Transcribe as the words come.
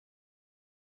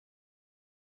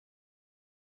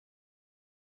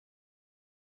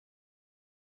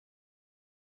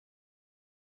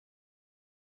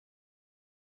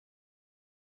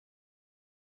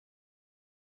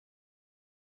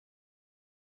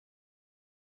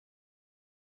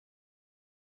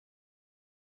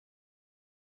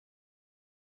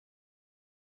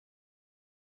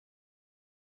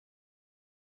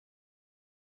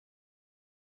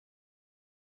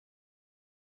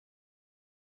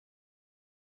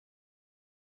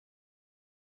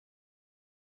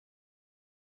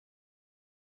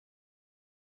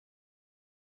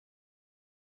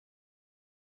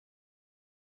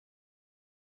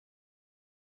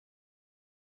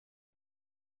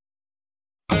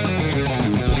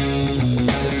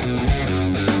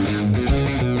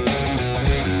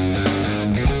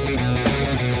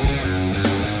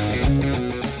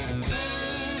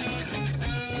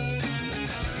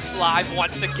live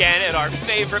once again at our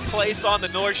favorite place on the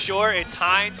North Shore. It's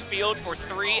Heinz Field for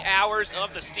 3 hours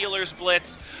of the Steelers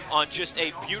Blitz on just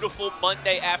a beautiful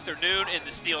Monday afternoon in the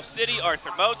Steel City.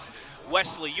 Arthur Moats,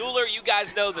 Wesley Euler, you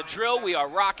guys know the drill. We are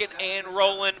rocking and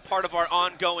rolling, part of our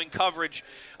ongoing coverage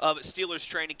of Steelers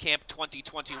Training Camp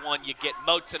 2021. You get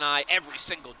Moats and I every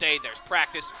single day. There's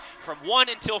practice from 1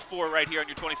 until 4 right here on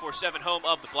your 24/7 home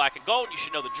of the Black and Gold. You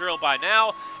should know the drill by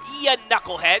now, ya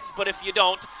knuckleheads, but if you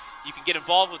don't, you can get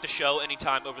involved with the show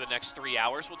anytime over the next 3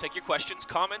 hours. We'll take your questions,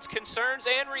 comments, concerns,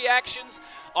 and reactions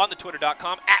on the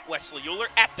twitter.com at Wesley Euler,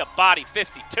 at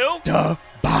DeBody52.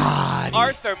 DeBody.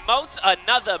 Arthur Moats,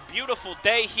 another beautiful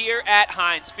day here at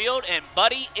Heinz Field. And,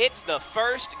 buddy, it's the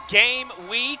first game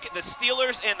week. The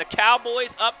Steelers and the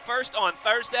Cowboys up first on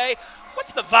Thursday.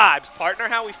 What's the vibes, partner?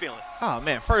 How are we feeling? Oh,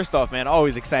 man, first off, man,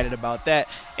 always excited about that.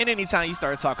 And anytime you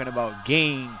start talking about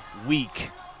game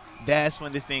week, that's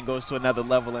when this thing goes to another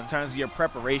level in terms of your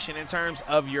preparation, in terms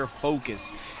of your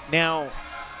focus. Now,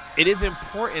 it is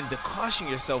important to caution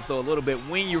yourself, though, a little bit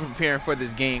when you're preparing for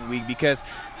this game week, because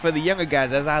for the younger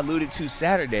guys, as I alluded to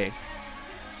Saturday,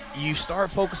 you start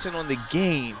focusing on the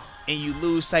game and you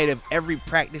lose sight of every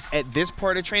practice at this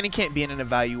part of training camp being an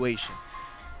evaluation.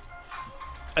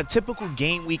 A typical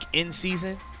game week in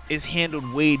season is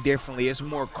handled way differently. It's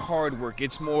more card work.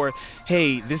 It's more,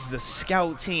 hey, this is a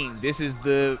scout team. This is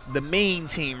the main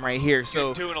team right here. So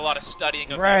you're doing a lot of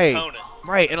studying of your opponent.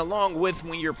 Right, and along with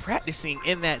when you're practicing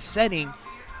in that setting,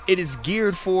 it is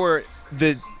geared for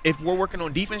if we're working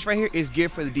on defense right here, it's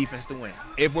geared for the defense to win.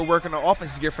 If we're working on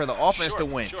offense, it's geared for the offense to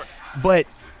win. Sure. But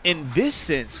in this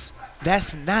sense,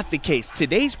 that's not the case.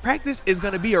 Today's practice is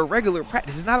going to be a regular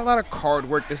practice. There's not a lot of card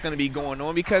work that's going to be going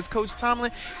on because Coach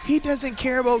Tomlin, he doesn't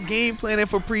care about game planning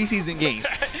for preseason games.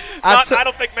 I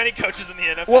don't think many coaches in the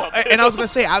NFL do. And I was going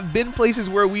to say, I've been places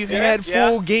where we've had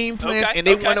full game plans, and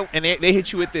they want to, and they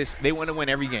hit you with this. They want to win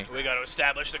every game. We got to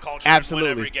establish the culture Absolutely.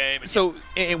 and win every game. So,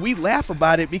 and we laugh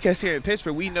about it because here in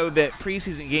Pittsburgh, we know that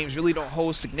preseason games really don't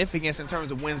hold significance in terms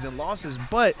of wins and losses.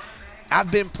 But I've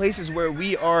been places where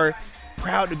we are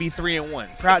proud to be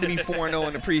 3-1, proud to be 4-0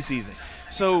 in the preseason.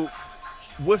 So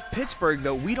with Pittsburgh,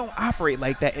 though, we don't operate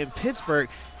like that. In Pittsburgh,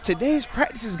 today's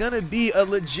practice is going to be a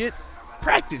legit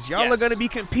practice. Y'all are going to be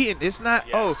competing. It's not,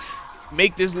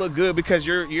 make this look good because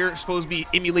you're supposed to be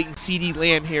emulating CeeDee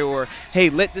Lamb here, or,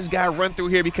 hey, let this guy run through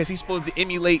here because he's supposed to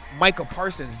emulate Micah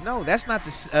Parsons. No, that's not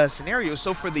the scenario.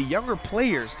 So for the younger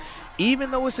players, even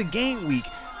though it's a game week,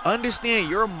 understand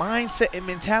your mindset and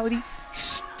mentality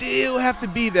still have to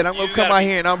be that I'm going to come out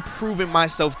here and I'm proving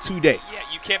myself today. Yeah,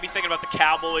 you can't be thinking about the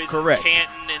Cowboys Correct. and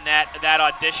Canton and that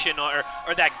audition or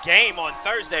that game on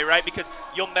Thursday, right? Because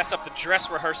you'll mess up the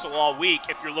dress rehearsal all week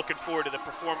if you're looking forward to the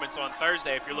performance on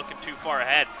Thursday, if you're looking too far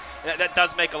ahead. That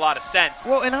does make a lot of sense.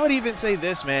 Well, and I would even say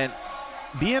this, man.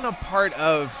 Being a part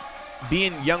of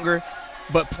being younger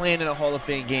but playing in a Hall of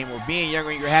Fame game, or being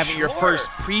younger and you're having your first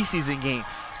preseason game,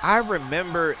 I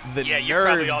remember the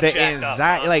nerves, the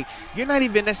anxiety. Like, you're not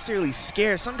even necessarily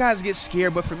scared. Some guys get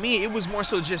scared, but for me, it was more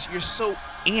so just you're so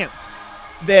amped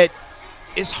that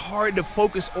it's hard to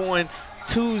focus on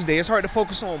Tuesday. It's hard to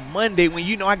focus on Monday when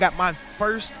you know I got my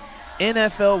first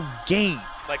NFL game.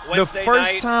 Like Wednesday the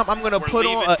first night, time I'm going to put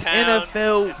on an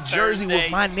NFL jersey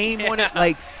with my name on it.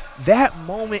 Like, that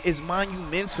moment is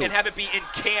monumental. And have it be in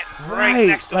Canton, right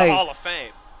next to the Hall of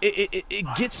Fame. It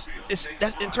gets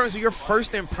that in terms of your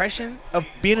first impression of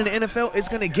being in the NFL, it's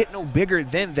going to get no bigger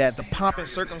than that. The pomp and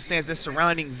circumstance that's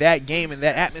surrounding that game and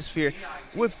that atmosphere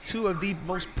with two of the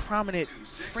most prominent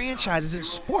franchises in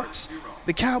sports,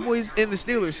 the Cowboys and the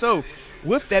Steelers. So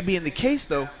with that being the case,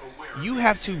 though, you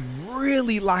have to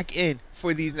really lock in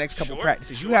for these next couple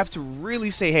practices. You have to really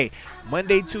say, hey,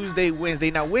 Monday, Tuesday, Wednesday.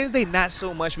 Now, Wednesday, not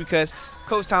so much because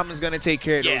Coach Tomlin's going to take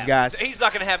care of those guys. He's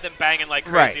not going to have them banging like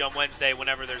crazy on Wednesday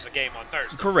whenever there's a game on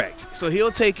Thursday. Correct. So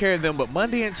he'll take care of them. But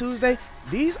Monday and Tuesday,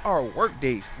 these are work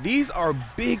days. These are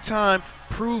big-time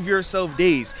prove-yourself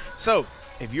days. So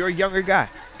if you're a younger guy,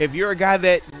 if you're a guy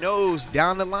that knows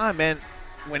down the line, man,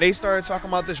 when they started talking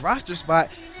about this roster spot,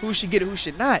 who should get it, who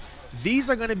should not, these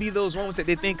are going to be those moments that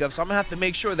they think of. So I'm going to have to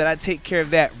make sure that I take care of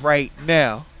that right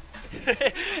now.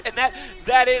 And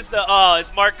that is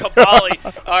is Mark Cabali,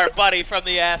 our buddy from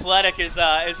The Athletic, is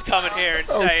coming here and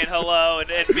saying hello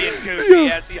and being goofy.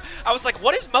 Yes, I was like,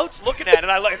 what is Moats looking at?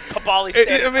 And I look at Cabali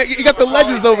standing. I mean, you got the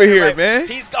legends over here, man.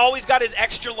 He's always got his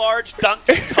extra large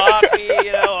Dunkin' coffee,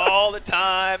 all the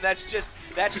time. That's just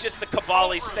the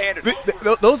Cabali standard.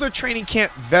 Those are training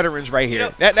camp veterans right here.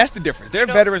 That's the difference. They're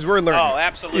veterans. We're learning. Oh,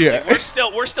 absolutely. Yeah.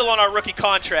 We're still on our rookie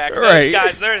contract. Right. Those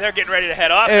guys, they're getting ready to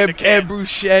head off. Ed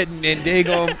Bruchette and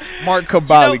Dago Mark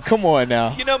Cabali. Come on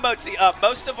now. Moatsy,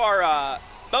 most of our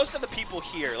most of the people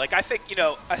here, like I think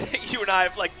you and I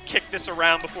have like kicked this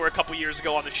around before a couple years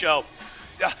ago on the show.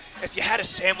 If you had a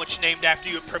sandwich named after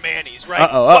you at Primanti's,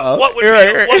 right? What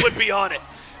would be on it?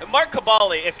 And Mark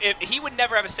Cabali, if he would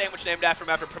never have a sandwich named after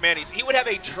him after Primanti's, he would have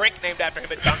a drink named after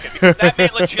him at Dunkin', because that man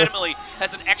legitimately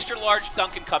has an extra large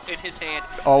Dunkin' cup in his hand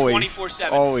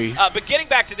 24/7. Always. But getting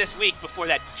back to this week before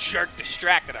that jerk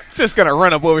distracted us. Just going to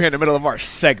run up over here in the middle of our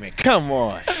segment. Come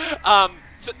on.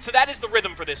 So that is the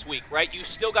rhythm for this week, right? You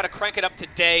still got to crank it up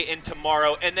today and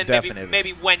tomorrow, and then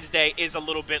maybe Wednesday is a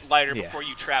little bit lighter before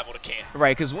you travel to Canton.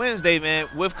 Right, because Wednesday, man,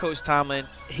 with Coach Tomlin,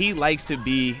 he likes to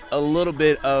be a little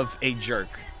bit of a jerk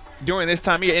during this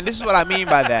time of year. And this is what I mean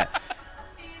by that.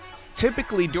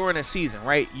 Typically during a season,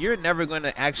 right, you're never going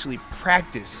to actually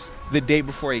practice the day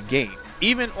before a game.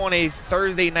 Even on a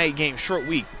Thursday night game, short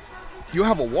week, you'll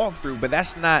have a walkthrough, but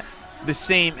that's not the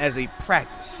same as a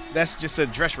practice. That's just a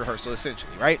dress rehearsal,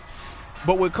 essentially, right?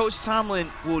 But what Coach Tomlin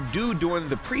will do during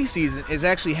the preseason is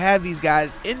actually have these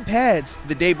guys in pads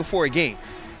the day before a game,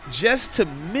 just to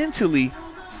mentally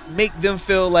make them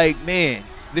feel like, man,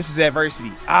 this is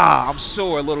adversity. I'm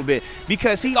sore a little bit,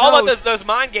 because it's all about those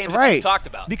mind games that you talked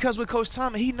about. Because with Coach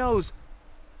Tomlin, he knows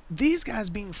these guys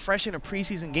being fresh in a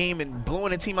preseason game and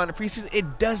blowing a team out in the preseason,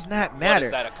 it does not matter. What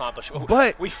does that accomplish?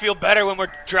 But we feel better when we're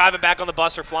driving back on the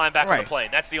bus or flying back on the plane.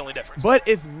 That's the only difference. But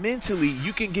if mentally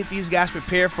you can get these guys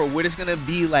prepared for what it's going to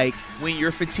be like when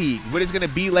you're fatigued, what it's going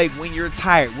to be like when you're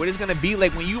tired, what it's going to be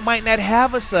like when you might not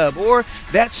have a sub, or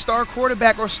that star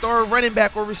quarterback or star running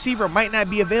back or receiver might not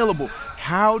be available,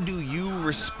 how do you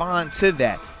respond to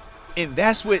that? And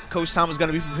that's what Coach Tomlin's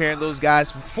going to be preparing those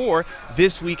guys for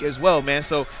this week as well, man.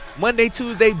 So Monday,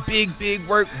 Tuesday, big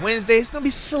work. Wednesday, it's going to be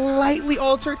slightly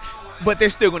altered, but they're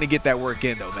still going to get that work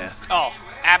in, though, man. Oh,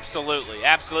 absolutely,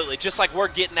 absolutely. Just like we're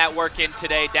getting that work in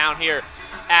today down here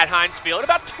at Heinz Field.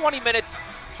 About 20 minutes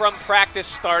from practice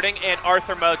starting, and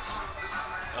Arthur Moats,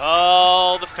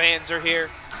 the fans are here.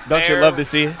 Don't you love to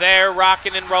see it? They're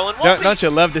rocking and rolling. Don't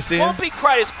you love to see it? Won't be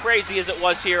quite as crazy as it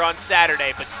was here on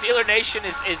Saturday, but Steeler Nation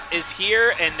is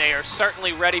here, and they are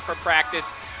certainly ready for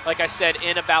practice. Like I said,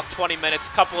 in about 20 minutes,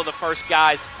 a couple of the first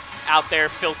guys out there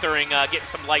filtering, getting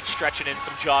some light stretching and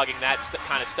some jogging, that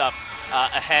kind of stuff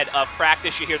ahead of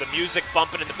practice. You hear the music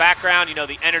bumping in the background. You know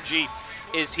the energy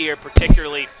is here,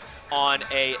 particularly on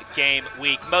a game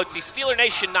week. Moatsy, Steeler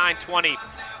Nation 920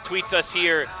 tweets us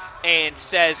here and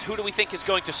says, who do we think is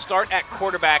going to start at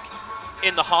quarterback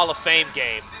in the Hall of Fame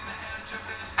game?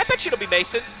 I bet you it'll be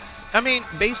Mason. I mean,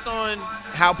 based on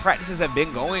how practices have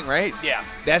been going, right? Yeah.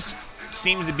 That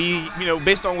seems to be,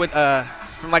 based on what,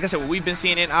 from like I said, what we've been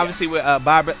seeing, and obviously what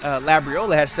Bob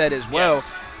Labriola has said as well.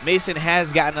 Yes. Mason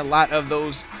has gotten a lot of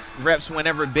those reps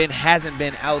whenever Ben hasn't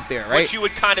been out there, right? Which you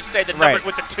would kind of say the number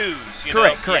with the twos,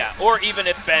 Correct. Yeah. Or even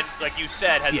if Ben, like you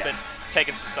said, has been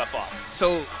taking some stuff off.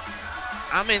 So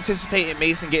I'm anticipating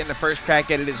Mason getting the first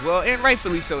crack at it as well, and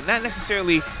rightfully so. Not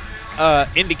necessarily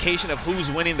indication of who's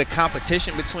winning the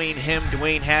competition between him,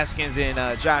 Dwayne Haskins, and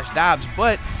Josh Dobbs,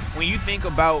 but when you think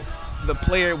about the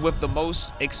player with the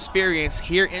most experience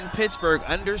here in Pittsburgh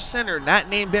under center, not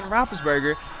named Ben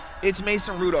Roethlisberger, it's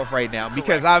Mason Rudolph right now. Correct.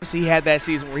 Because obviously he had that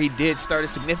season where he did start a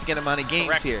significant amount of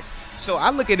games here. So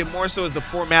I look at it more so as the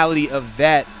formality of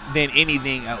that than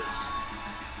anything else.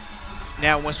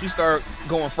 Now, once we start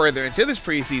going further into this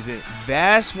preseason,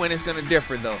 that's when it's going to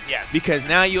differ, though. Yes. Because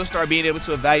now you'll start being able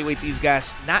to evaluate these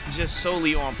guys not just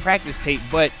solely on practice tape,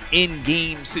 but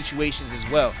in-game situations as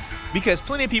well. Because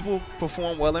plenty of people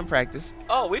perform well in practice,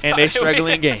 and they struggle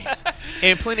in games.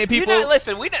 And plenty of people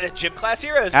listen, we know gym class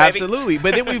heroes, baby. Absolutely.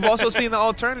 But then we've also seen the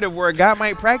alternative where a guy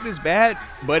might practice bad,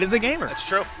 but is a gamer. That's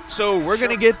true. So we're going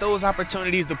to get those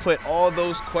opportunities to put all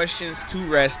those questions to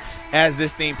rest as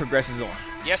this thing progresses on.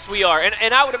 Yes, we are.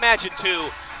 And I would imagine, too,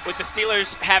 with the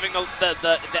Steelers having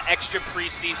the extra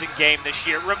preseason game this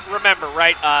year. Remember,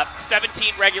 right,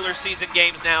 17 regular season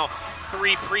games now,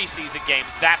 3 preseason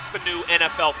games. That's the new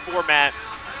NFL format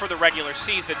for the regular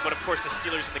season. But, of course, the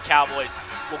Steelers and the Cowboys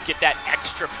will get that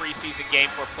extra preseason game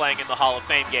for playing in the Hall of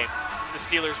Fame game. So the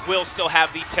Steelers will still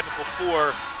have the typical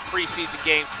 4 preseason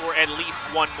games for at least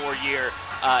one more year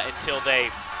until they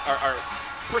are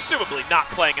presumably not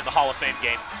playing in the Hall of Fame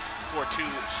game for 2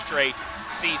 straight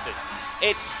seasons.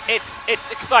 It's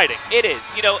exciting. It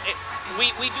is.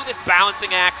 We do this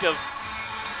balancing act of,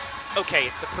 okay,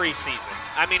 it's the preseason.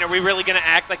 I mean, are we really going to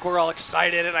act like we're all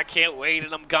excited and I can't wait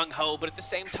and I'm gung-ho? But at the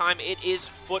same time, it is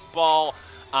football.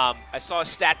 I saw a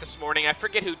stat this morning. I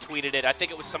forget who tweeted it. I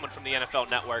think it was someone from the NFL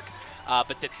Network.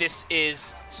 But that this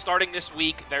is, starting this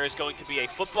week, there is going to be a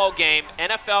football game,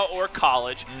 NFL or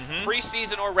college,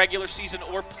 preseason or regular season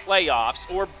or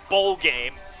playoffs or bowl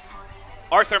game,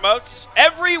 Arthur Moats,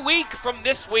 every week from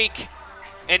this week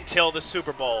until the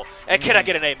Super Bowl. And can I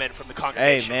get an amen from the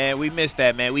congregation? Hey, man, we missed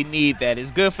that, man. We need that.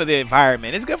 It's good for the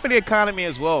environment. It's good for the economy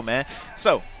as well, man.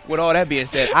 So, with all that being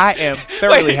said, I am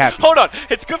thoroughly happy. Hold on.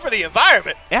 It's good for the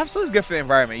environment. Absolutely, it's good for the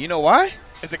environment. You know why?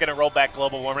 Is it going to roll back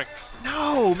global warming?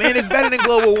 No, man, it's better than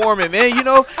global warming, man. You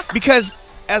know, because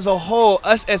as a whole,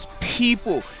 us as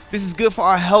people, this is good for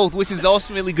our health, which is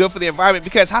ultimately good for the environment.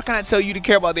 Because how can I tell you to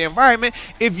care about the environment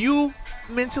if you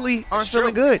mentally aren't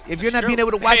feeling good? If you're not being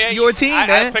able to watch your team,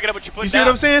 man. I'm picking up what you put You see down.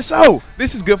 what I'm saying? So,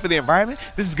 this is good for the environment.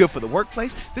 This is good for the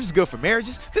workplace. This is good for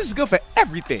marriages. This is good for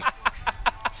everything.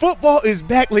 Football is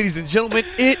back, ladies and gentlemen.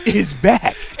 It is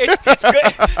back. It's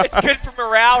good. It's good for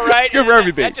morale, right? It's good for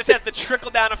everything. That just has the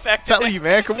trickle-down effect. Telling you,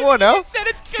 man. Come on now.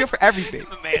 It's good for everything.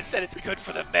 The man said it's good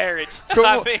for the marriage. Come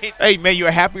I on. mean, Hey, man, you're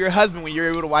a happier husband when you're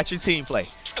able to watch your team play.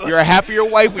 You're a happier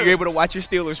wife when you're able to watch your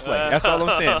Steelers play. That's all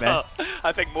I'm saying, man.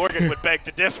 I think Morgan would beg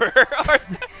to differ. Well,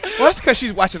 that's because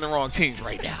she's watching the wrong teams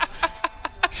right now.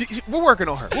 We're working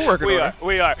on her. We're working on her.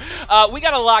 We are. We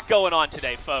got a lot going on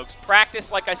today, folks.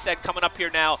 Practice, like I said, coming up here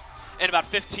now in about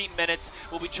 15 minutes.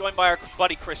 We'll be joined by our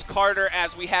buddy Chris Carter,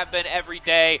 as we have been every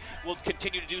day. We'll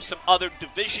continue to do some other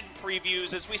division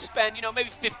previews as we spend, maybe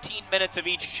 15 minutes of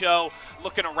each show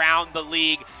looking around the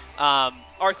league.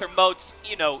 Arthur Moats,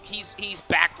 he's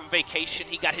back from vacation.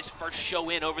 He got his first show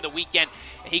in over the weekend.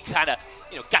 He kind of,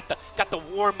 got the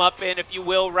warm up in, if you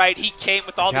will, right? He came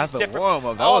with all these different warm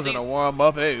up. That wasn't a warm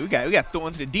up. Hey, we got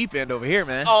thrown to the deep end over here,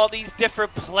 man. All these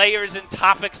different players and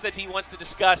topics that he wants to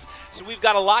discuss. So we've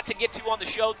got a lot to get to on the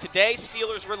show today,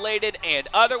 Steelers related and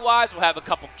otherwise. We'll have a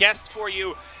couple guests for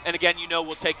you. And again,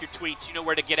 we'll take your tweets. You know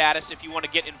where to get at us if you want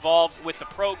to get involved with the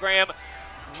program.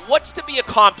 What's to be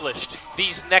accomplished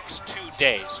these next 2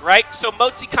 days, right? So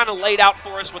Moatsy kind of laid out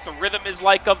for us what the rhythm is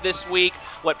like of this week,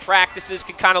 what practices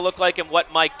can kind of look like, and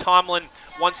what Mike Tomlin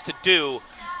wants to do.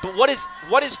 But what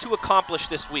is to accomplish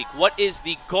this week? What is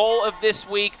the goal of this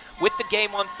week with the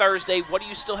game on Thursday? What do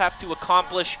you still have to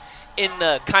accomplish in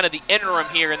the kind of the interim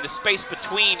here, in the space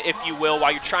between, if you will, while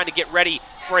you're trying to get ready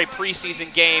for a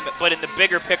preseason game, but in the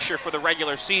bigger picture for the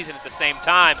regular season at the same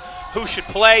time? Who should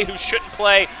play, who shouldn't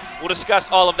play? We'll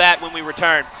discuss all of that when we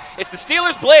return. It's the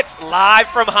Steelers Blitz live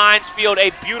from Heinz Field,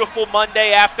 a beautiful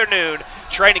Monday afternoon,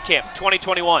 training camp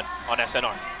 2021 on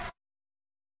SNR.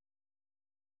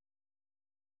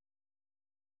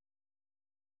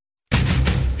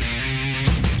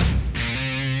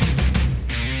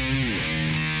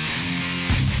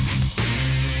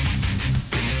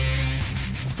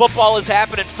 Football is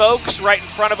happening, folks, right in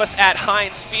front of us at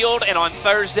Heinz Field. And on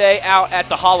Thursday, out at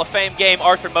the Hall of Fame game,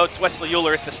 Arthur Moats, Wesley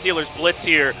Euler. It's the Steelers Blitz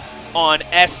here on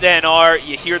SNR.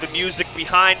 You hear the music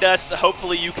behind us.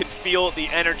 Hopefully you can feel the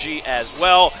energy as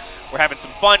well. We're having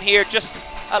some fun here. Just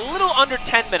a little under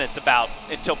 10 minutes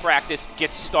until practice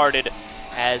gets started.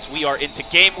 As we are into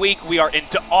game week, we are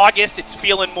into August. It's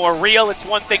feeling more real. It's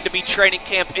one thing to be training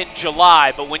camp in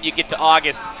July, but when you get to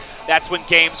August, that's when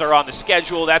games are on the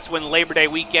schedule. That's when Labor Day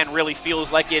weekend really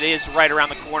feels like it is right around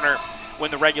the corner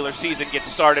when the regular season gets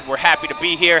started. We're happy to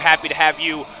be here, happy to have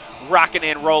you rocking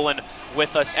and rolling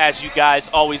with us as you guys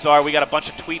always are. We got a bunch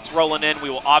of tweets rolling in.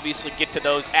 We will obviously get to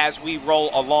those as we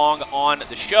roll along on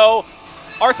the show.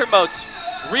 Arthur Moats,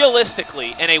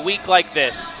 realistically, in a week like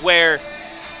this where,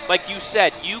 like you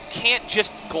said, you can't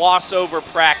just gloss over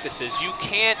practices. You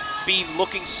can't be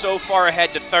looking so far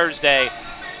ahead to Thursday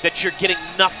that you're getting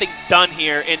nothing done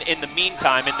here in the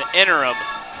meantime, in the interim.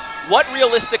 What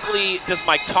realistically does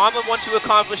Mike Tomlin want to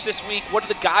accomplish this week? What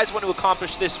do the guys want to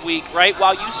accomplish this week, right?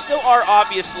 While you still are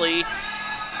obviously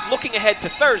looking ahead to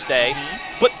Thursday,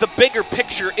 but the bigger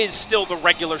picture is still the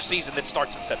regular season that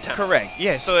starts in September. Correct.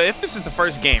 Yeah, so if this is the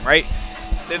first game, right,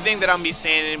 the thing that I'm be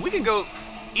saying, and we can go,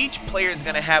 each player is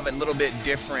going to have a little bit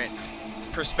different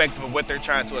perspective of what they're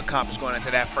trying to accomplish going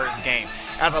into that first game.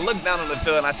 As I look down on the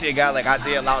field and I see a guy like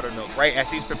Isaiah Loudermilk, right,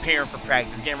 as he's preparing for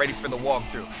practice, getting ready for the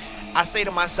walkthrough, I say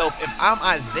to myself, if I'm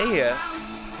Isaiah,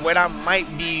 what I might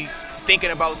be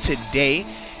thinking about today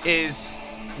is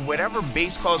whatever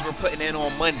base calls we're putting in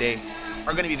on Monday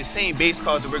are going to be the same base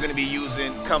calls that we're going to be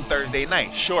using come Thursday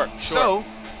night. Sure. So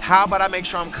how about I make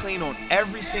sure I'm clean on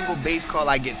every single base call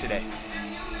I get today?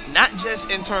 Not just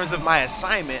in terms of my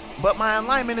assignment, but my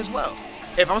alignment as well.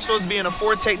 If I'm supposed to be in a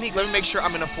 4 technique, let me make sure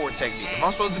I'm in a 4 technique. If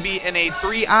I'm supposed to be in a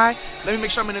 3-eye, let me make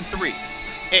sure I'm in a 3.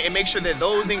 And make sure that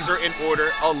those things are in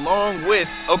order, along with,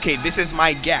 okay, this is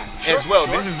my gap as well.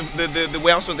 Sure. This is the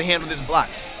way I'm supposed to handle this block.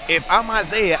 If I'm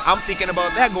Isaiah, I'm thinking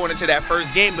about that going into that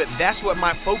first game, but that's what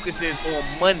my focus is on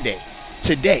Monday,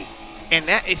 today. And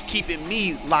that is keeping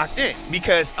me locked in,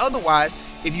 because otherwise,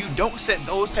 if you don't set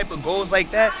those type of goals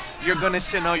like that, you're going to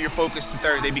send all your focus to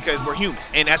Thursday, because we're human.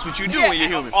 And that's what you do when you're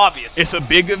human. Obviously. It's a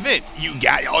big event. You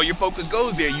got all your focus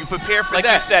goes there. You prepare for like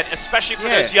that. Like you said, especially for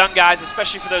those young guys,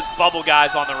 especially for those bubble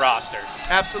guys on the roster.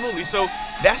 Absolutely. So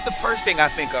that's the first thing I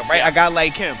think of, right? Yeah. A guy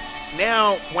like him.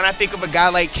 Now, when I think of a guy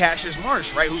like Cassius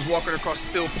Marsh, right, who's walking across the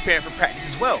field preparing for practice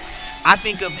as well, I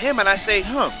think of him and I say,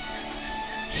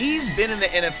 he's been in the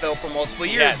NFL for multiple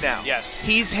years now. Yes.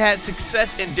 He's had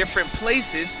success in different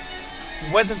places.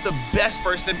 Wasn't the best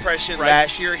first impression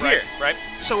last year here. Right.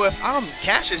 So if I'm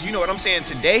Cassius, you know what I'm saying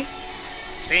today?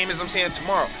 Same as I'm saying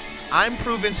tomorrow. I'm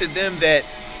proving to them that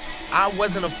I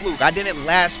wasn't a fluke. I didn't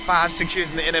last 5-6 years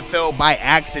in the NFL by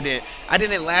accident. I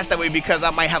didn't last that way because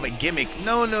I might have a gimmick.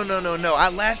 No. I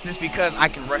last this because I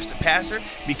can rush the passer,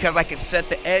 because I can set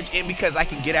the edge, and because I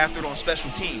can get after it on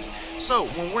special teams. So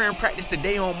when we're in practice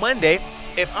today on Monday,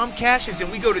 if I'm Cassius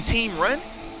and we go to team run,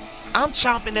 I'm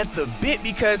chomping at the bit,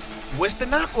 because what's the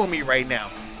knock on me right now?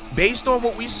 Based on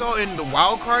what we saw in the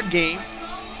wild card game,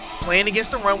 playing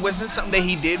against the run wasn't something that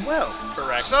he did well.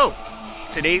 Correct. So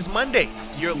today's Monday.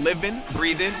 Your living,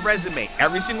 breathing resume.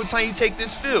 Every single time you take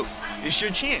this field, it's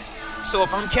your chance. So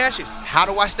if I'm Cassius, how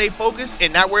do I stay focused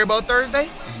and not worry about Thursday?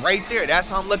 Right there. That's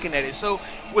how I'm looking at it. So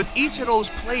with each of those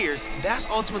players, that's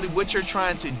ultimately what you're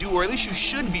trying to do, or at least you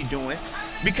should be doing,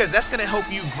 because that's going to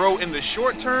help you grow in the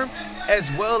short term,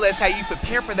 as well as how you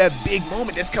prepare for that big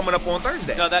moment that's coming up on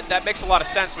Thursday. No, that makes a lot of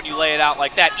sense when you lay it out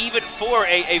like that. Even for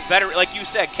a veteran, like you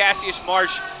said, Cassius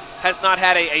Marsh has not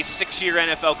had a 6-year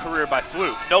NFL career by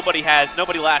fluke. Nobody has.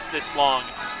 Nobody lasts this long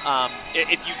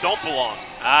if you don't belong.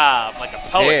 I'm like a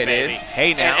poet, there it baby. is.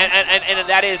 Hey, now. And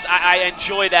that is, I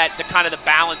enjoy that, the kind of the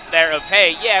balance there of,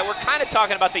 hey, yeah, we're kind of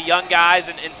talking about the young guys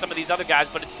and some of these other guys,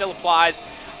 but it still applies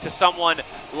to someone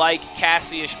like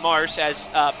Cassius Marsh, as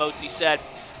Mozi said.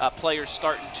 Players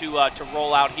starting to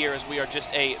roll out here as we are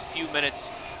just a few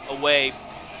minutes away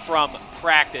from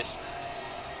practice.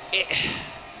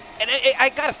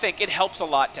 I got to think it helps a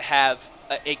lot to have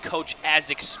a coach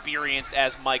as experienced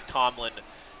as Mike Tomlin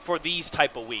for these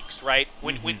type of weeks, right?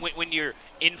 When you're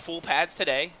in full pads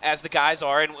today, as the guys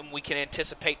are, and when we can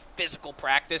anticipate physical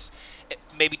practice,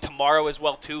 maybe tomorrow as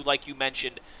well too, like you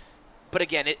mentioned. But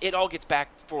again, it all gets back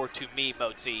to me,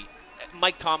 Mozi.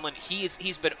 Mike Tomlin,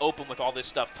 he's been open with all this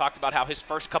stuff, talked about how his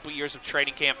first couple years of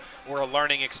training camp were a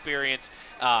learning experience,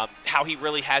 how he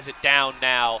really has it down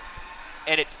now.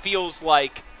 And it feels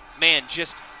like, man,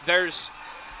 just there's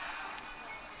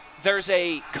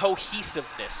a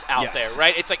cohesiveness out there,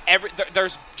 right? It's like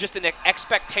there's just an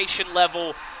expectation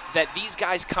level that these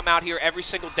guys come out here every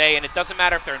single day, and it doesn't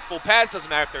matter if they're in full pads, doesn't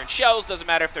matter if they're in shells, doesn't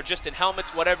matter if they're just in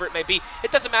helmets, whatever it may be.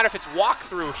 It doesn't matter if it's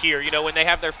walkthrough here, when they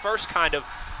have their first kind of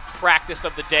practice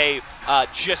of the day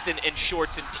just in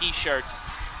shorts and T-shirts.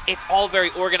 It's all very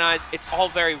organized. It's all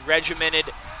very regimented,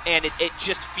 and it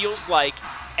just feels like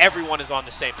everyone is on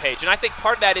the same page. And I think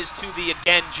part of that is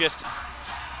just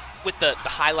with the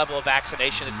high level of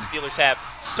vaccination that the Steelers have,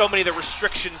 so many of the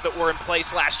restrictions that were in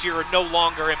place last year are no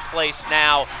longer in place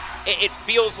now. It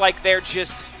feels like they're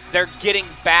getting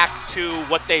back to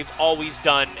what they've always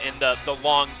done in the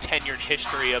long tenured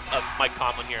history of Mike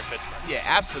Tomlin here in Pittsburgh. Yeah,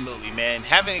 absolutely, man.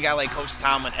 Having a guy like Coach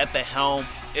Tomlin at the helm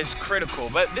is critical.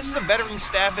 But this is a veteran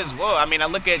staff as well. I mean, I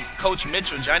look at Coach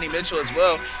Mitchell, Johnny Mitchell as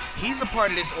well. He's a part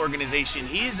of this organization.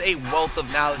 He is a wealth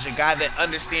of knowledge, a guy that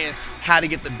understands how to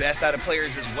get the best out of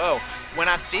players as well. When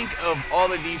I think of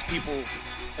all of these people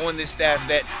on this staff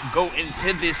that go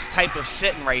into this type of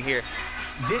setting right here,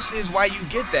 this is why you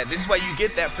get that. This is why you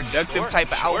get that productive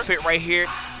type of outfit right here.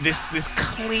 This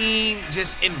clean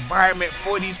just environment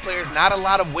for these players. Not a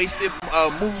lot of wasted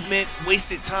movement,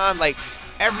 wasted time. Like,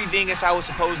 everything is how it's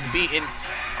supposed to be. And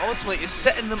ultimately, it's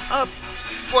setting them up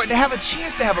for it to have a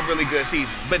chance to have a really good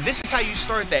season. But this is how you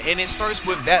start that. And it starts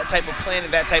with that type of plan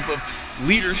and that type of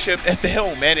leadership at the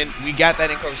helm, man. And we got that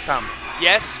in Coach Tomlin.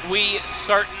 Yes, we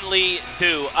certainly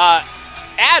do.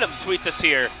 Adam tweets us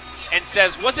here and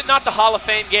says, was it not the Hall of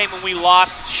Fame game when we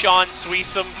lost Sean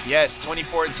Sweesom? Yes,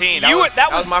 2014. That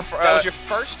was your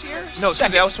first year? No,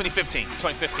 that was 2015.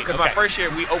 2015. Because my first year,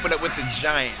 we opened up with the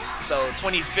Giants. So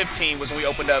 2015 was when we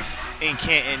opened up in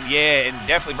Canton. Yeah, and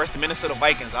definitely versus the Minnesota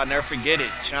Vikings. I'll never forget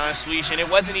it. Sean Sweesom. And it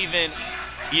wasn't even,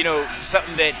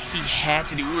 something that he had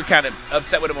to do. We were kind of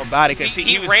upset with him about it. Because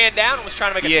he ran down and was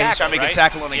trying to make a tackle, he was trying to make a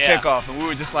tackle on the kickoff. And we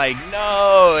were just like,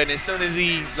 no. And as soon as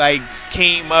he,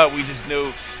 came up, we just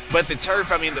knew. But the turf,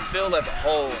 the field as a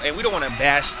whole, and we don't want to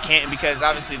bash Canton because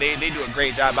obviously they do a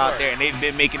great job out there and they've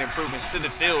been making improvements to the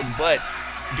field. But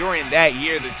during that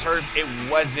year, the turf, it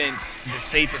wasn't the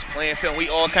safest playing field. We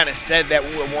all kind of said that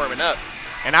when we were warming up.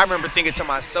 And I remember thinking to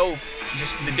myself,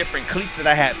 just the different cleats that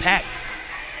I had packed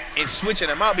and switching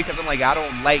them out because I'm like, I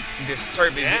don't like this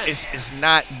turf. It's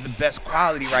not the best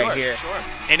quality right here. Sure.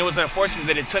 And it was unfortunate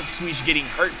that it took Sweesh getting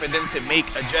hurt for them to make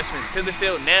adjustments to the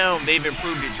field. Now they've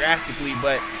improved it drastically,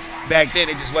 but back then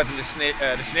it just wasn't the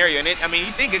scenario. And I mean,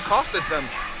 you think it cost us some.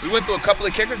 We went through a couple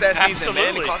of kickers that season,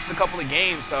 man. It cost us a couple of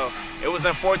games, so it was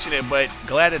unfortunate, but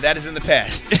glad that is in the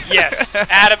past. Yes.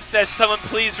 Adam says, someone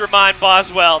please remind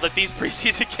Boswell that these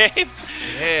preseason games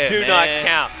do not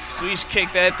count. Sweesh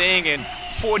kicked that thing and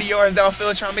 40 yards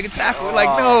downfield trying to make a tackle. We're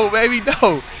like, no, baby,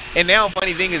 no. And now,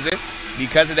 funny thing is this,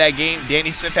 because of that game,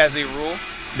 Danny Smith has a rule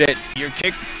that your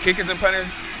kickers and punters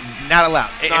not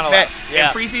allowed. In fact, in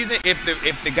preseason,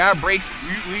 if the guy breaks,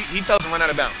 he tells him run out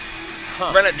of bounds.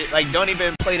 Run out, like, don't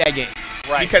even play that game.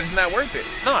 Right. Because it's not worth it.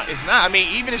 It's not. It's not. I mean,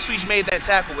 even if Sweesh made that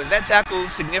tackle, was that tackle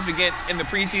significant in the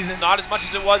preseason? Not as much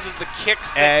as it was as the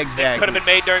kicks that could have been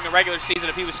made during the regular season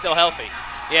if he was still healthy.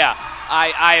 Yeah.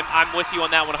 I'm with you on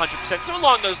that one 100%. So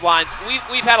along those lines,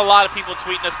 we've had a lot of people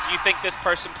tweeting us, do you think this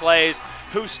person plays?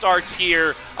 Who starts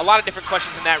here? A lot of different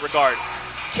questions in that regard.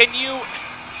 Can you,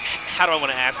 how do I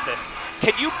want to ask this?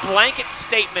 Can you blanket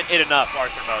statement it enough,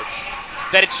 Arthur Moats,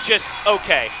 that it's just,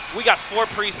 okay, we got 4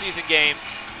 preseason games.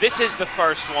 This is the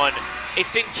first one.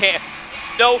 It's in camp.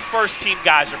 No first-team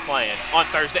guys are playing on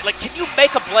Thursday. Like, can you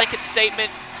make a blanket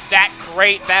statement that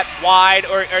great, that wide,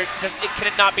 or can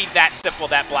it not be that simple,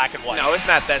 that black and white? No, it's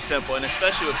not that simple, and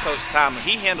especially with Coach Tomlin.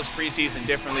 He handles preseason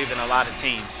differently than a lot of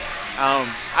teams.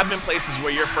 I've been places where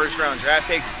your first-round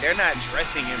draft picks, they're not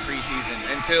dressing in preseason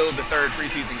until the 3rd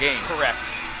preseason game. Correct.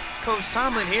 Coach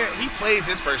Tomlin here, he plays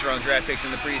his first-round draft picks in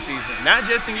the preseason, not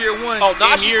just in year 1. Oh,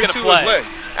 Najee's going to play. Well.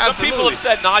 Some people have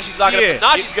said Najee's not going to play.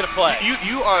 Najee's going to play.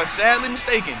 You are sadly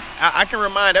mistaken. I can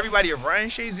remind everybody of Ryan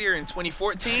Shazier in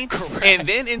 2014. Correct. And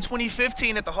then in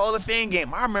 2015 at the Hall of Fame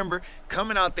game, I remember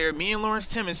coming out there, me and Lawrence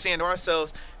Timmons saying to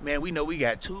ourselves, man, we know we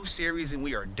got 2 series and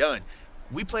we are done.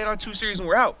 We played our 2 series and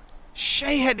we're out.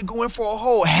 Shay had to go in for a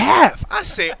whole half. I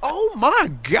say, oh, my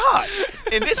God.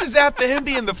 And this is after him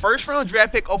being the first-round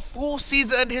draft pick, a full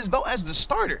season under his belt as the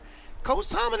starter. Coach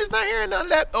Tomlin is not hearing none of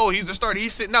that. Oh, he's the starter.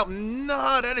 He's sitting out.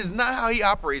 No, that is not how he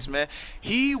operates, man.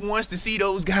 He wants to see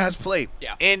those guys play.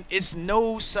 Yeah. And it's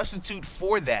no substitute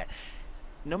for that.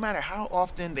 No matter how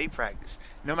often they practice,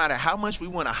 no matter how much we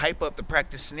want to hype up the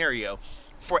practice scenario,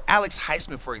 for Alex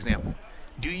Highsmith, for example,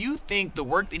 do you think the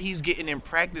work that he's getting in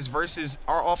practice versus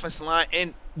our offensive line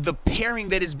and the pairing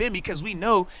that it's been, because we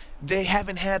know they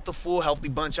haven't had the full healthy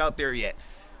bunch out there yet.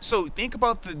 So think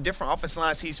about the different offensive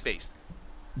lines he's faced.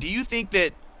 Do you think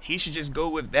that he should just go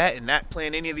with that and not play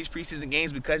in any of these preseason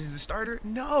games because he's the starter?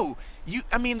 No.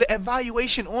 I mean, the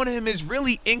evaluation on him is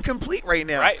really incomplete right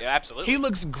now. Right, absolutely. He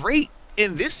looks great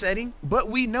in this setting, but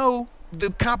we know the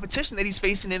competition that he's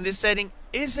facing in this setting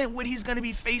isn't what he's going to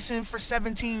be facing for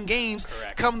 17 games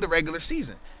come the regular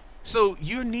season. So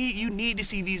you need to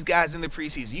see these guys in the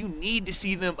preseason. You need to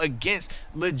see them against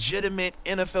legitimate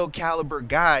NFL caliber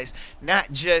guys,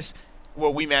 not just,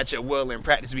 well, we match up well in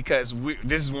practice because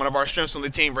this is one of our strengths on the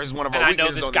team versus one of our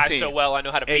weaknesses on the team. I know this guy so well. I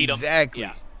know how to beat him. Exactly.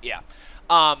 Yeah.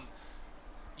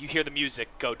 You hear the music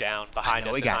go down behind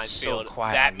us at Heinz Field. So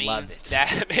quiet. That means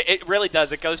that it really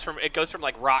does. It goes from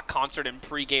like rock concert and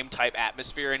pregame type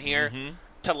atmosphere in here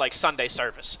to like Sunday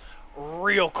service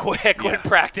real quick when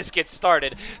practice gets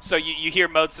started. So you hear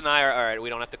Moats and I are, all right, we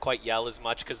don't have to quite yell as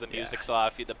much because the music's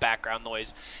off. The background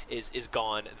noise is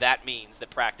gone. That means that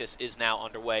practice is now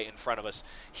underway in front of us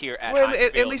here at Heinz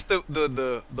Field. At least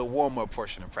the warm-up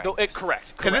portion of practice.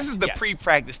 Correct. Because this is the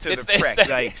pre-practice to the prep.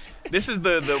 Like, this is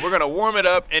the we're going to warm it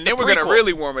up, and then we're going to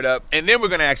really warm it up, and then we're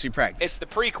going to actually practice. It's the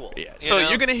prequel. Yeah. So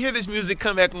you're going to hear this music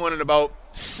come back on in about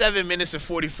 7 minutes and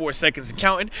 44 seconds and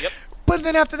counting. Yep. But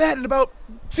then after that, in about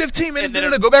 15 minutes, then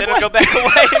it'll go back away. It'll go back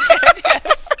away again,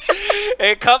 yes.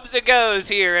 It comes and goes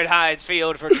here at Heinz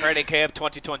Field for training camp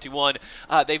 2021.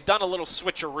 They've done a little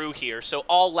switcheroo here. So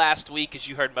all last week, as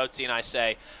you heard Mozi and I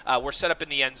say, we're set up in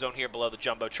the end zone here below the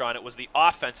Jumbotron. It was the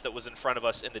offense that was in front of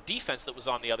us and the defense that was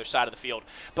on the other side of the field.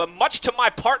 But much to my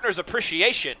partner's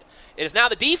appreciation, it is now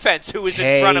the defense who is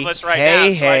in front of us right now.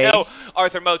 So I know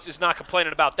Arthur Moats is not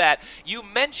complaining about that. You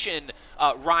mentioned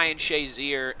Ryan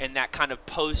Shazier and that kind of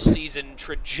postseason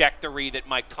trajectory that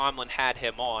Mike Tomlin had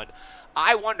him on.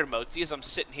 I wonder, Moatsy, as I'm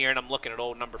sitting here and I'm looking at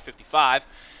old number 55,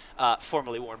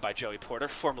 formerly worn by Joey Porter,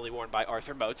 formerly worn by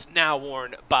Arthur Moats, now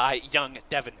worn by young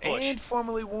Devin Bush. And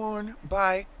formerly worn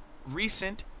by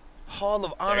recent Hall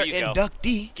of Honor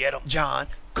inductee John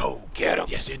Cole. Get him.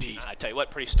 Yes, indeed. I tell you what,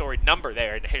 pretty storied number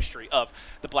there in the history of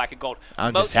the black and gold.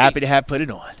 I'm just happy to have put it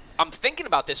on. I'm thinking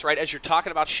about this, right, as you're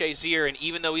talking about Shazier, and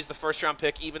even though he's the first-round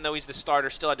pick, even though he's the starter,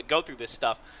 still had to go through this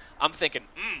stuff, I'm thinking,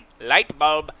 light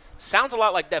bulb. Sounds a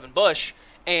lot like Devin Bush.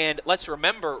 And let's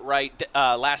remember, right,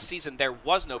 last season there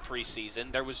was no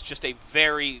preseason. There was just a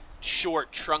very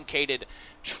short, truncated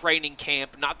training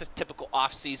camp, not the typical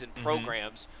off-season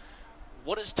programs.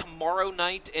 What is tomorrow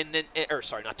night and then – or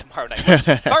sorry, not tomorrow night. What's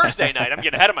Thursday night? I'm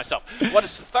getting ahead of myself. What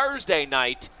does Thursday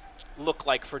night look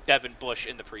like for Devin Bush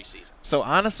in the preseason? So,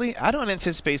 honestly, I don't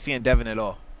anticipate seeing Devin at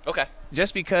all. Okay.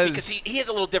 Just because he is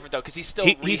a little different, though, because he's still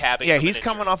rehabbing. Yeah, he's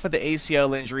coming off of the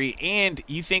ACL injury. And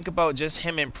you think about just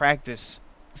him in practice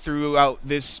throughout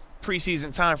this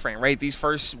preseason time frame, right? These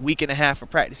first week and a half of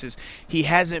practices, he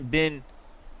hasn't been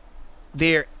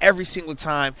there every single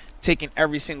time, taking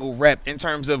every single rep in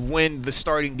terms of when the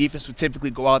starting defense would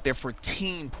typically go out there for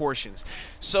team portions.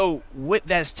 So what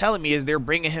that's telling me is they're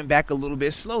bringing him back a little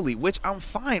bit slowly, which I'm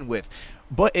fine with.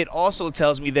 But it also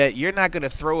tells me that you're not going to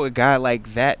throw a guy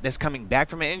like that that's coming back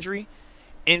from an injury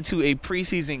into a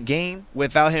preseason game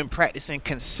without him practicing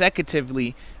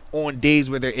consecutively on days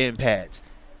where they're in pads.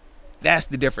 That's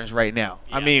the difference right now.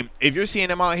 Yeah. I mean, if you're seeing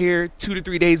them out here 2 to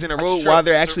 3 days in a row while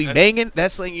they're actually banging,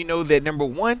 that's letting you know that, number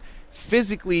one,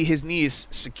 physically his knee is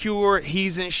secure,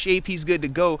 he's in shape, he's good to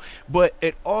go. But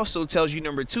it also tells you,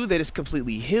 number two, that it's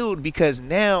completely healed, because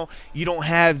now you don't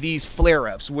have these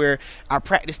flare-ups where I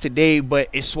practiced today, but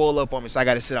it swole up on me, so I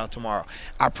got to sit out tomorrow.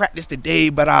 I practiced today,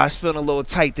 but I was feeling a little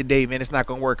tight today, man. It's not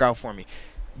going to work out for me.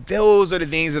 Those are the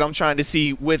things that I'm trying to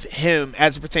see with him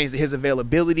as it pertains to his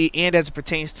availability and as it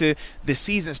pertains to the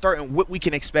season starting, what we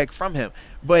can expect from him.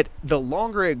 But the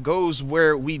longer it goes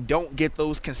where we don't get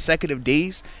those consecutive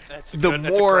days, that's a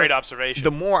great observation.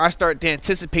 The more I start to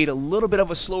anticipate a little bit of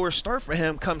a slower start for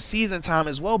him come season time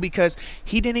as well, because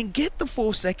he didn't get the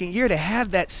full second year to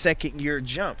have that second year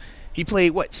jump. He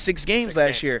played, 6 games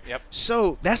last year? Yep.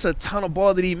 So that's a ton of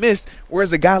ball that he missed.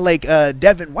 Whereas a guy like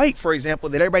Devin White, for example,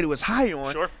 that everybody was high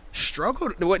on,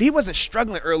 struggled. He wasn't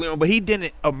struggling early on, but he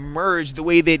didn't emerge the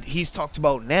way that he's talked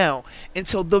about now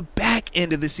until the back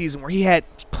end of the season, where he had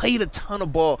played a ton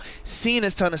of ball, seen a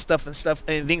ton of stuff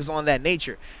and things on that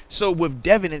nature. So with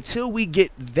Devin, until we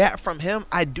get that from him,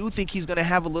 I do think he's going to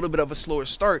have a little bit of a slower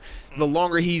start the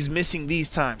longer he's missing these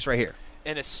times right here.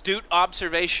 An astute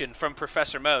observation from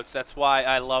Professor Moats. That's why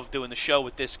I love doing the show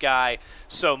with this guy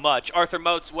so much. Arthur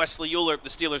Moats, Wesley Euler, the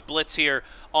Steelers Blitz here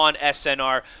on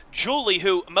SNR. Julie,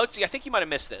 who, Moatsy, I think you might have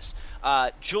missed this.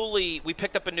 Julie, we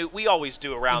picked up a new, we always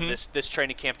do around this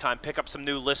training camp time, pick up some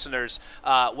new listeners.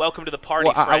 Welcome to the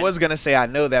party, friend. I was going to say I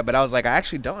know that, but I was like, I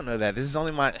actually don't know that. This is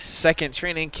only my second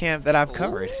training camp that I've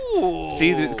covered. Ooh.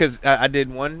 See, because I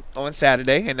did one on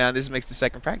Saturday, and now this makes the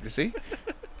second practice, see?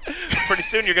 Pretty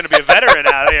soon you're going to be a veteran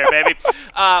out here, baby.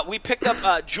 We picked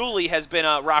up Julie has been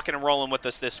rocking and rolling with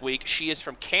us this week. She is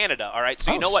from Canada, all right?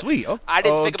 So you know what? Sweet. I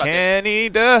didn't think about Canada.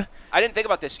 this. I didn't think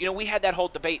about this. You know, we had that whole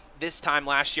debate this time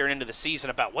last year and into the season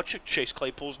about what should Chase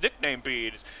Claypool's nickname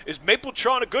be. Is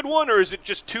Mapletron a good one, or is it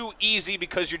just too easy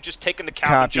because you're just taking the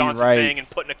Calvin Johnson thing and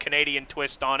putting a Canadian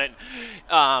twist on it?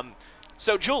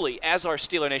 So, Julie, as our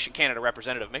Steeler Nation Canada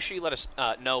representative, make sure you let us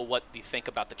know what you think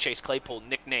about the Chase Claypool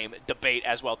nickname debate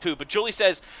as well, too. But Julie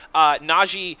says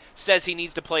Najee says he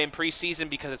needs to play in preseason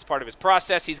because it's part of his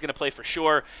process. He's going to play for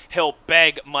sure. He'll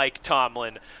beg Mike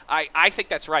Tomlin. I think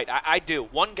that's right. I do.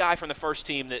 One guy from the first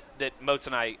team that Moats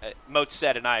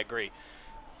said, and I agree,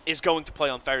 is going to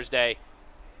play on Thursday.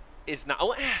 Is not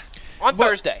on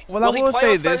Thursday. Well, will I will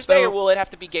say this, Thursday, though, or will it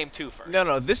have to be game 2 first?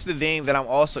 No. This is the thing that I'm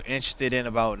also interested in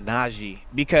about Najee,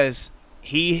 because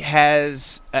he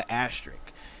has an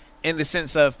asterisk in the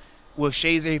sense of, with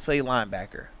Shazier, he played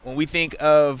linebacker. When we think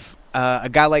of a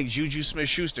guy like Juju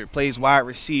Smith-Schuster, plays wide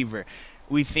receiver.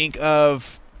 We think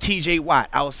of T.J. Watt,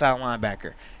 outside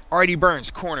linebacker. Artie Burns,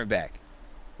 cornerback.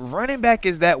 Running back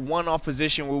is that one-off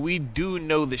position where we do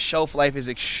know the shelf life is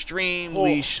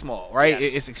extremely small, right?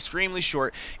 Yes. It's extremely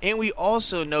short. And we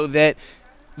also know that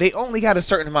they only got a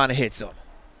certain amount of hits on them.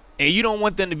 And you don't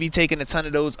want them to be taking a ton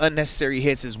of those unnecessary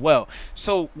hits as well.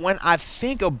 So when I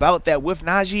think about that with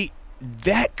Najee,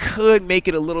 that could make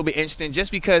it a little bit interesting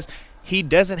just because he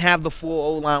doesn't have the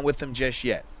full O-line with him just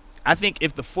yet. I think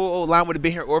if the full O-line would have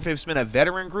been here, or if it's been a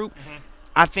veteran group,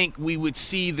 I think we would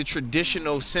see the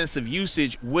traditional sense of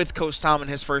usage with Coach Tomlin,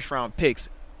 his first-round picks.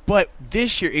 But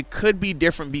this year it could be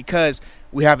different because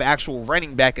we have an actual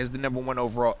running back as the number 1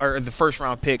 overall, or the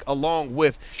first-round pick, along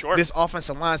with this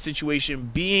offensive line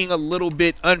situation being a little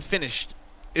bit unfinished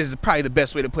is probably the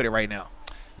best way to put it right now.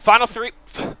 Final 3.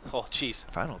 Oh, jeez.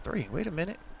 Final 3. Wait a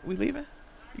minute. We leaving?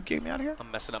 You get me out of here?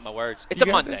 I'm messing up my words. It's a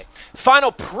Monday.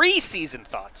 Final preseason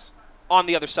thoughts On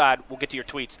the other side, we'll get to your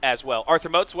tweets as well. Arthur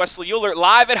Moats, Wesley Euler,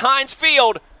 live at Heinz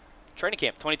Field. Training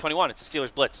Camp 2021. It's the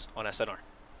Steelers Blitz on SNR.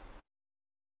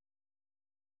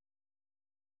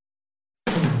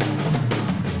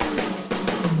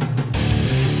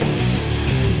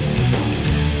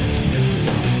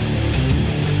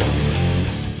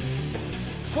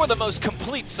 For the most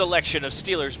complete selection of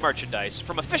Steelers merchandise,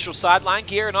 from official sideline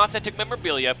gear and authentic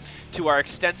memorabilia to our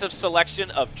extensive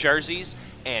selection of jerseys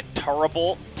and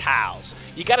terrible towels,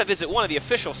 you got to visit one of the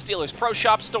official Steelers Pro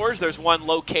Shop stores. There's one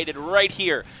located right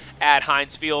here at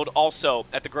Heinz Field, also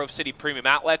at the Grove City Premium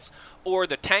Outlets or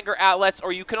the Tanger Outlets,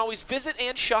 or you can always visit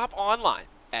and shop online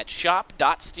at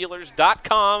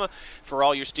shop.steelers.com for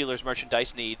all your Steelers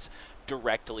merchandise needs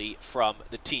directly from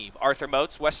the team. Arthur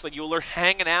Moats, Wesley Euler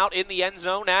hanging out in the end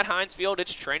zone at Heinz Field.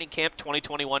 It's Training Camp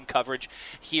 2021 coverage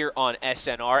here on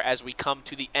SNR. As we come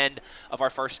to the end of our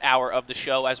first hour of the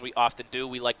show, as we often do,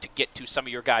 we like to get to some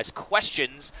of your guys'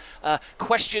 questions.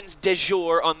 Questions du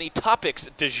jour on the topics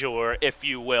du jour, if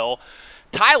you will.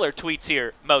 Tyler tweets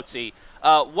here, Moatsy.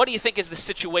 What do you think is the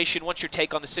situation, what's your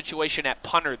take on the situation at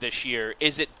punter this year?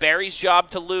 Is it Barry's job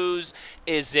to lose?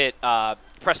 Is it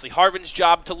Presley Harvin's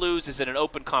job to lose? Is it an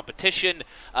open competition?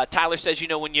 Tyler says,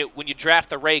 when you draft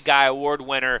the Ray Guy Award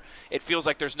winner, it feels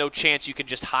like there's no chance you can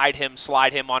just hide him,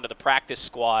 slide him onto the practice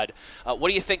squad. What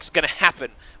do you think is going to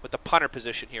happen with the punter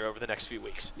position here over the next few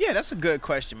weeks? Yeah, that's a good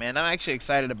question, man. I'm actually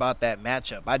excited about that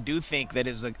matchup. I do think that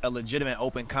is a legitimate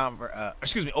open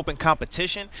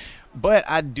competition, but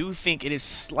I do think it is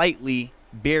slightly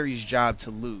Barry's job to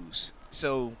lose.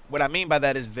 So what I mean by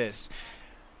that is this.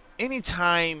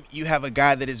 Anytime you have a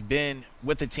guy that has been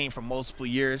with the team for multiple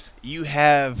years, you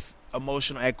have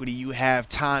emotional equity, you have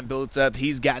time built up.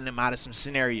 He's gotten them out of some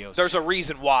scenarios. There's a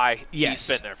reason why he's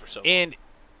been there for so long. And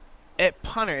at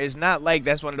punter, it's not like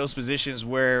that's one of those positions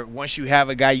where once you have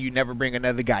a guy, you never bring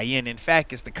another guy in. In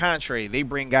fact, it's the contrary. They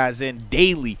bring guys in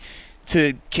daily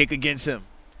to kick against him,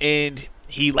 and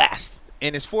he lasts.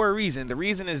 And it's for a reason. The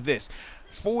reason is this: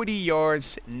 40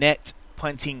 yards net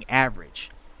punting average.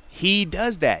 He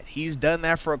does that. He's done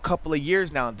that for a couple of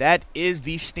years now. That is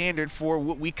the standard for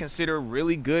what we consider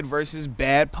really good versus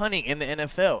bad punting in the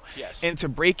NFL. Yes. And to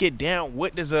break it down,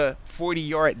 what does a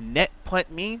 40-yard net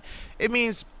punt mean? It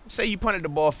means, say you punted the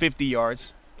ball 50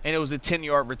 yards, and it was a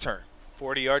 10-yard return.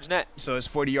 40 yards net. So it's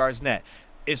 40 yards net.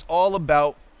 It's all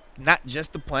about not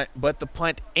just the punt, but the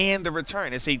punt and the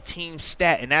return. It's a team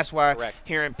stat, and that's why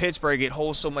here in Pittsburgh it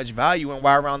holds so much value, and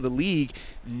why around the league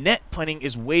net punting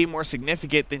is way more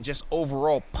significant than just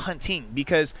overall punting,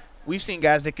 because we've seen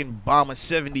guys that can bomb a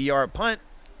 70-yard punt,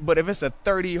 but if it's a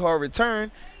 30-yard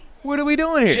return, what are we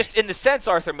doing here? Just in the sense,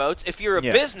 Arthur Moats, if you're a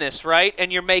business, right,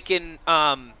 and you're making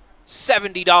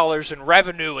 $70 in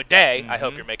revenue a day. I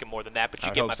hope you're making more than that, but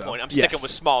you get my point. I'm sticking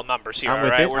with small numbers here, all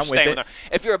right? We're staying with it.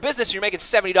 If you're a business and you're making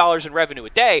 $70 in revenue a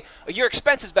day, your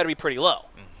expenses better be pretty low,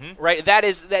 right? That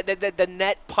is the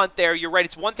net punt there. You're right.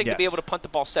 It's one thing to be able to punt the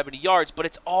ball 70 yards, but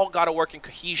it's all got to work in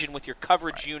cohesion with your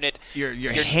coverage unit. Your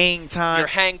hang time.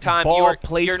 Ball your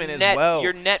placement net, as well.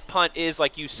 Your net punt is,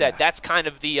 like you said, that's kind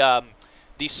of the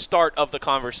start of the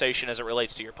conversation as it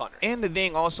relates to your punter. And the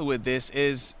thing also with this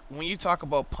is when you talk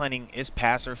about punting, it's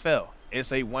pass or fail.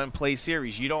 It's a one-play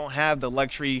series. You don't have the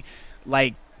luxury,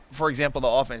 like, for example, the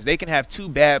offense. They can have 2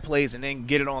 bad plays and then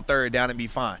get it on 3rd down and be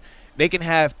fine. They can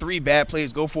have 3 bad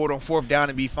plays, go for it on 4th down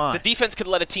and be fine. The defense could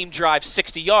let a team drive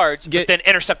 60 yards, but then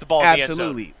intercept the ball in the end zone.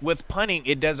 Absolutely. With punting,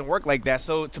 it doesn't work like that.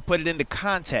 So to put it into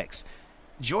context,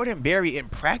 Jordan Berry in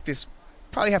practice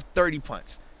probably have 30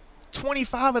 punts.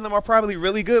 25 of them are probably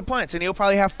really good punts, and he'll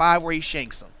probably have 5 where he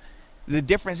shanks them. The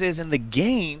difference is in the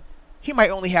game, he might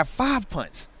only have 5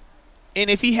 punts. And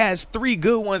if he has 3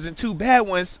 good ones and 2 bad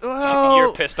ones,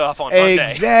 you're pissed off on Monday.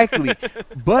 Exactly.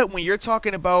 But when you're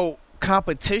talking about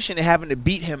competition and having to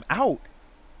beat him out,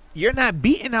 you're not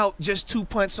beating out just 2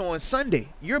 punts on Sunday.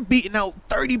 You're beating out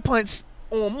 30 punts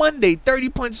on Monday, 30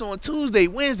 punts on Tuesday,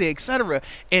 Wednesday, etc.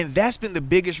 And that's been the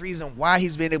biggest reason why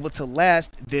he's been able to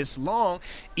last this long,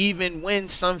 even when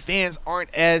some fans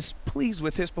aren't as pleased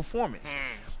with his performance.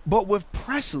 But with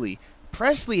Presley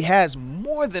has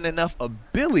more than enough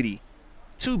ability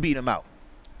to beat him out.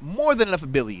 More than enough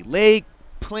ability. Leg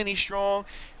plenty strong.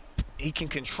 He can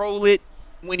control it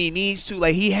when he needs to.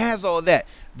 Like, he has all that.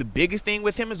 The biggest thing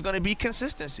with him is going to be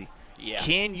consistency. Yeah.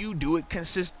 Can you do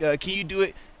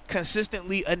it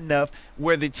consistently enough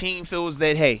where the team feels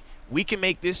that, hey, we can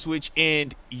make this switch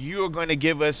and you're going to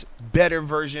give us better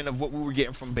version of what we were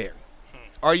getting from Barry?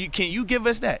 Can you give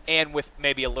us that? And with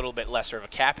maybe a little bit lesser of a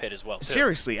cap hit as well, too.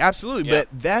 Seriously, absolutely. Yeah. But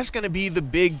that's going to be the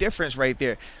big difference right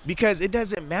there, because it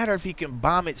doesn't matter if he can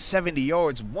bomb it 70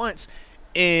 yards once.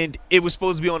 and it was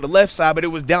supposed to be on the left side, but it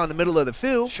was down the middle of the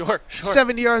field. Sure.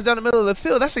 70 yards down the middle of the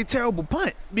field, that's a terrible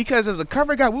punt. Because as a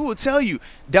cover guy, we will tell you,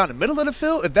 down the middle of the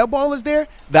field, if that ball is there,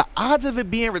 the odds of it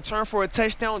being returned for a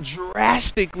touchdown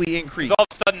drastically increase. So all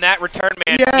of a sudden, that return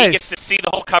man, Yes. he gets to see the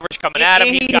whole coverage coming at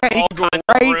him. He's got all kinds of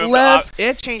right, room. left,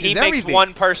 it changes he everything. makes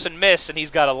one person miss, and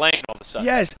he's got a lane all of a sudden.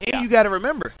 Yes, and you got to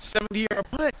remember, 70-yard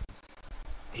punt,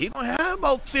 he going to have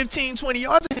about 15, 20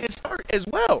 yards of head start as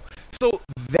well. So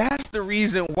that's the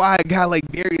reason why a guy like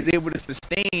Barry is able to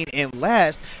sustain and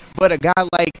last. But a guy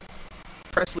like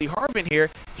Presley Harvin here,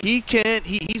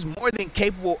 he's more than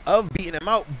capable of beating him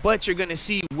out, but you're going to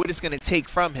see what it's going to take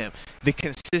from him. The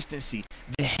consistency,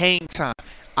 the hang time.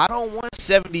 I don't want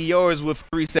 70 yards with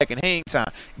 3-second hang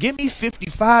time. Give me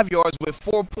 55 yards with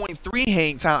 4.3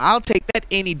 hang time. I'll take that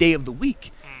any day of the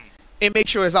week and make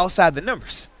sure it's outside the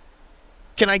numbers.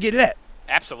 Can I get that?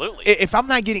 Absolutely. If I'm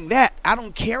not getting that, I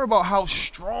don't care about how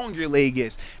strong your leg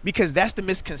is, because that's the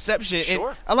misconception. Sure.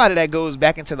 And a lot of that goes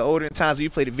back into the older times when you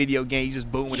played a video game, you just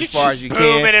boom it as far as you can.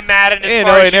 Booming and Madden as You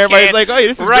far know, as and you everybody's can, like, oh, yeah,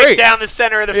 this is right great. down the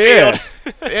center of the Yeah.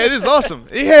 field. Yeah, it is awesome.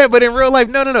 Yeah, but in real life,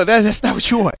 no, that's not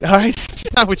what you want. All right,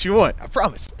 it's not what you want. I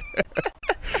promise.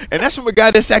 And that's from a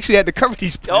guy that's actually had to cover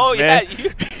these punts, man.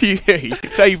 Yeah. Yeah, he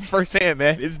can tell you firsthand,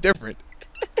 man. It's different.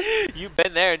 You've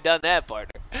been there and done that,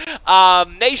 partner.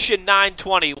 Nation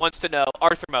 920 wants to know,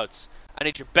 Arthur Moats, I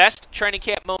need your best training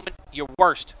camp moment, your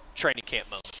worst training camp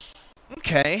moment.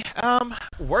 Okay.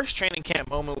 Worst training camp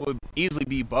moment would easily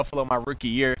be Buffalo my rookie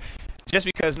year. Just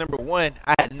because, number one,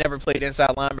 I had never played inside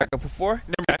linebacker before.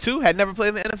 Number two, had never played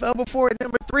in the NFL before. And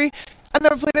number three, I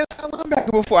never played inside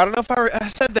linebacker before. I don't know if I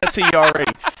said that to you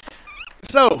already.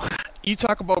 So, you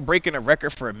talk about breaking a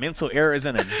record for mental errors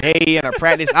in a day in a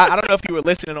practice. I don't know if you were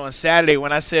listening on Saturday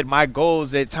when I said my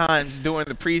goals at times during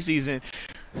the preseason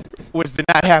was to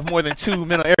not have more than 2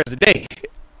 mental errors a day.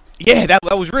 Yeah, that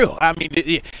was real. I mean,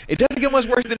 it doesn't get much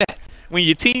worse than that. When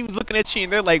your team's looking at you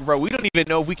and they're like, bro, we don't even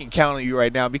know if we can count on you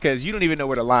right now because you don't even know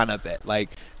where to line up at. Like,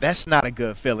 that's not a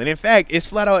good feeling. In fact, it's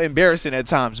flat out embarrassing at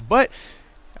times. But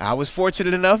I was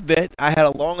fortunate enough that I had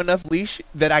a long enough leash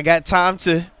that I got time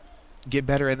to get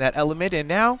better in that element. And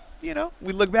now, you know,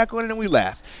 we look back on it and we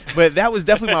laugh. But that was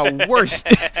definitely my worst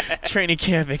training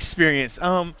camp experience.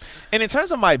 And in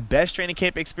terms of my best training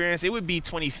camp experience, it would be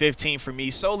 2015 for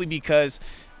me, solely because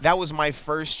that was my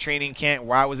first training camp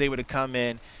where I was able to come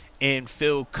in and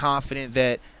feel confident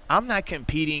that I'm not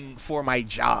competing for my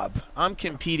job. I'm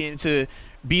competing to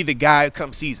be the guy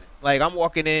come season. Like, I'm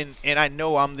walking in and I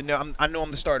know I'm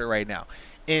the starter right now.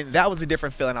 And that was a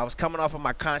different feeling. I was coming off of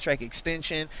my contract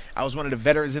extension. I was one of the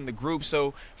veterans in the group.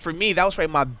 So for me, that was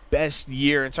probably my best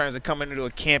year in terms of coming into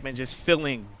a camp and just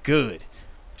feeling good.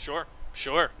 Sure.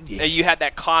 Yeah. You had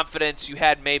that confidence. You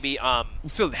had maybe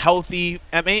feel healthy.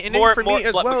 I mean, and more, then for me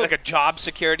as well, like a job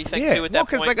security thing too at that point.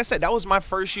 because like I said, that was my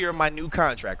first year of my new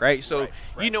contract, right? So right.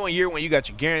 You know, a year when you got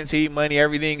your guaranteed money,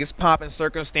 everything is popping,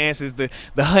 circumstances, the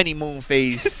honeymoon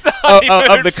phase of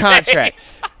the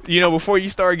contract. You know, before you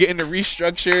start getting the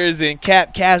restructures and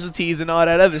cap casualties and all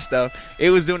that other stuff,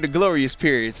 it was during the glorious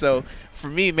period. So for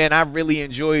me, man, I really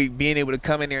enjoyed being able to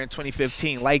come in there in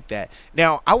 2015 like that.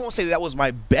 Now, I won't say that was my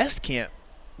best camp,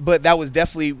 but that was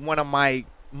definitely one of my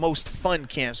most fun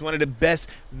camps, one of the best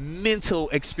mental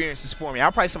experiences for me.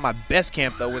 I'll probably say my best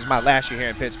camp, though, was my last year here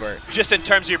in Pittsburgh. Just in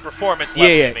terms of your performance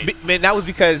level. Yeah. Man, that was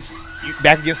because you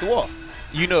back against the wall.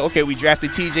 You know, okay, we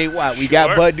drafted T.J. Watt. We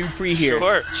got Bud Dupree here.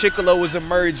 Sure. Chicolo was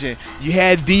emerging. You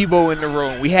had Debo in the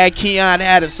room. We had Keon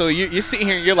Adams. So you're sitting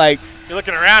here and you're like, you're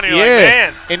looking around and you're like,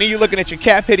 man. And then you're looking at your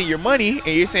cap hitting your money, and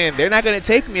you're saying, they're not going to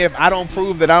take me if I don't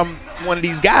prove that I'm one of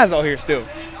these guys out here still.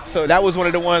 So that was one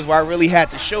of the ones where I really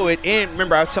had to show it. And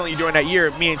remember, I was telling you during that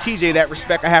year, me and TJ, that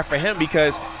respect I have for him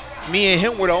because me and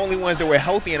him were the only ones that were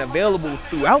healthy and available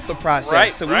throughout the process.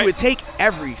 Right, so we would take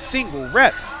every single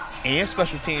rep. And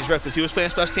special teams rep, because he was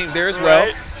playing special teams there as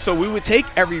well. So we would take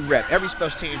every rep, every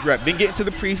special teams rep, then get into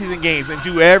the preseason games and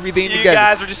do everything together. You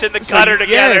guys were just in the gutter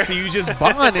together. Yeah, so you just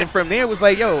bond. And from there, it was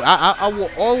like, yo, I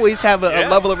will always have a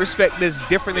level of respect that's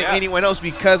different than anyone else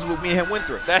because of what me and him went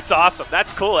through. That's awesome.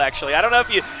 That's cool, actually. I don't know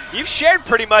if you've shared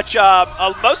pretty much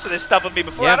most of this stuff with me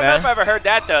before. Yeah, I don't know if I've ever heard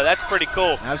that, though. That's pretty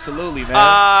cool. Absolutely,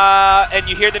 man. And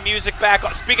you hear the music back.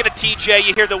 Speaking of TJ,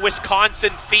 you hear the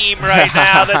Wisconsin theme right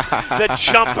now. The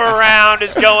jump around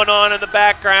is going on in the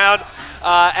background.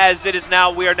 As it is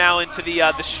now, we are now into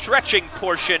the stretching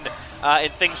portion,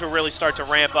 and things will really start to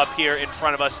ramp up here in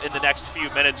front of us in the next few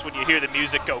minutes when you hear the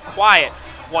music go quiet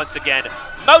once again.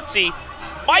 Moatsy,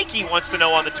 Mikey wants to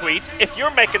know on the tweets, if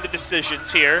you're making the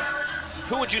decisions here,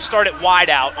 who would you start at wide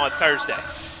out on Thursday?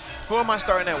 Who am I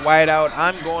starting at wideout?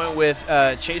 I'm going with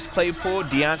Chase Claypool,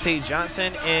 Deontay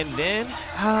Johnson, and then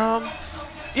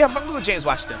yeah, I'm going to go with James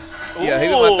Washington. Yeah,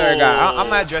 he's my third guy. I'm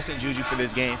not dressing Juju for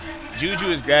this game. Juju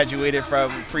has graduated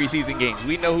from preseason games.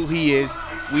 We know who he is.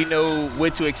 We know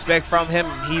what to expect from him.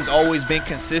 He's always been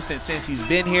consistent since he's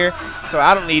been here, so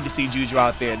I don't need to see Juju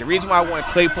out there. The reason why I want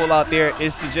Claypool out there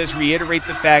is to just reiterate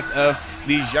the fact of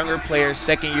these younger players'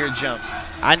 second-year jumps.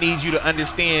 I need you to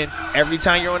understand every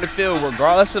time you're on the field,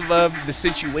 regardless of the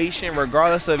situation,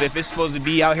 regardless of if it's supposed to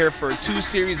be out here for 2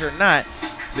 series or not,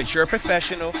 that you're a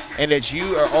professional and that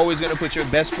you are always going to put your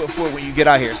best foot forward when you get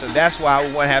out here. So that's why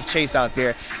I want to have Chase out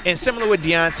there. And similar with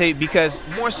Deontay, because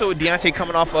more so with Deontay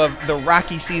coming off of the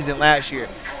rocky season last year,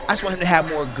 I just want him to have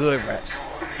more good reps.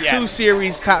 Yes. 2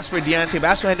 series tops for Deontay, but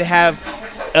I just want him to have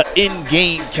an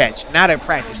in-game catch, not a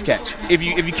practice catch. If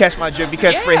you catch my drift,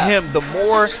 because for him, the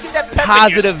more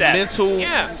positive mental,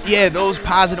 those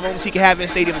positive moments he can have in the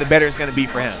stadium, the better it's going to be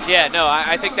for him. Yeah, no,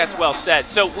 I think that's well said.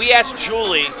 So we asked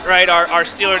Julie, right, our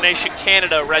Steeler Nation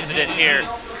Canada resident here,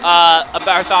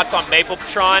 about her thoughts on Maple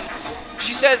Patron.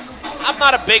 She says, I'm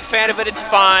not a big fan of it. It's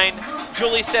fine.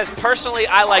 Julie says, personally,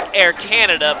 I like Air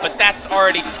Canada, but that's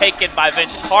already taken by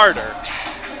Vince Carter.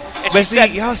 But see,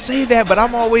 y'all say that, but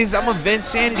I'm a Vince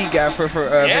Sanity guy for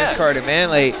Vince Carter, man.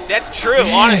 Like, that's true,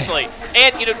 honestly.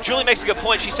 And, you know, Julie makes a good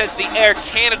point. She says the Air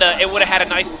Canada, it would have had a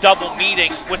nice double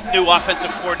meeting with new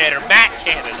offensive coordinator Matt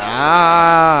Canada.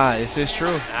 Ah, this is true.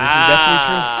 This is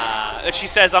definitely true. And she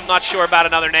says, I'm not sure about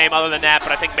another name other than that,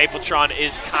 but I think Mapletron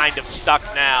is kind of stuck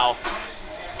now.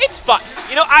 It's fine.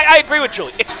 You know, I agree with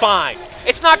Julie. It's fine.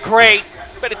 It's not great,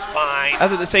 but it's fine. I was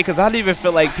going to say, because I don't even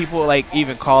feel like people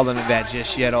even calling him that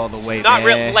just yet all the way. Not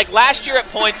really. Like last year at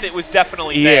points, it was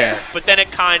definitely there, but then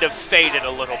it kind of faded a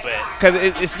little bit.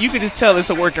 Because you can just tell it's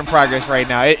a work in progress right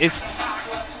now. It's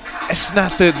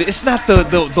not the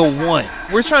one.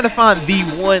 We're trying to find the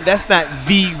one. That's not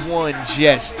the one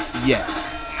just yet.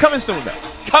 Coming soon though.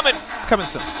 Coming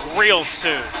soon. Real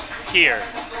soon here.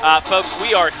 Folks,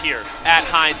 we are here at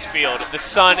Heinz Field. The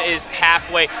sun is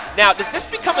halfway. Now, does this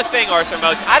become a thing, Arthur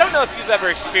Moats? I don't know if you've ever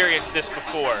experienced this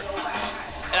before,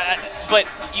 but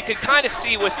you can kind of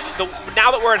see with now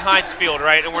that we're at Heinz Field,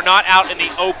 right, and we're not out in the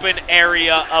open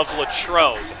area of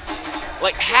Latrobe,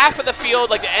 like half of the field,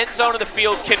 like the end zone of the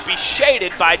field can be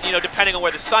shaded by, you know, depending on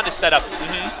where the sun is set up.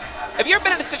 Have you ever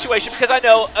been in a situation, because I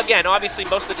know, again, obviously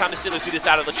most of the time the Steelers do this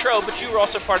out of Latrobe, but you were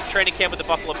also part of training camp with the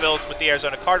Buffalo Bills with the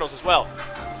Arizona Cardinals as well.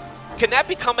 Can that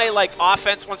become a, like,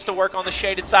 offense wants to work on the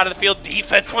shaded side of the field,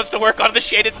 defense wants to work on the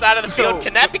shaded side of the field?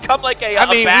 Can that become like a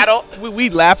battle? We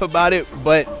laugh about it,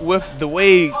 but with the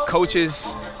way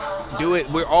coaches do it,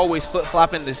 we're always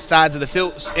flip-flopping the sides of the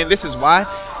field, and this is why.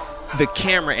 The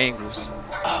camera angles.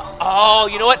 Oh,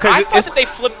 you know what? I thought that they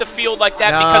flipped the field like that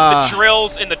because the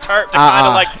drills in the turf, they're kind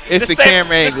of like it's the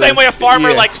camera angles. The same way a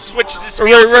farmer like switches his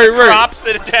field from crops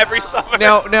every summer.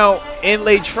 Now in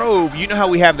Latrobe, you know how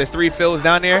we have the 3 fields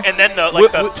down there, and then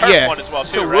the turf one as well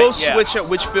too. So we'll switch up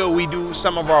which field we do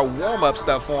some of our warm-up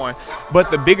stuff on.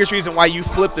 But the biggest reason why you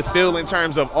flip the field in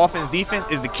terms of offense defense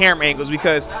is the camera angles,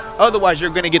 because otherwise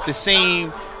you're going to get the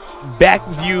same back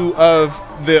view of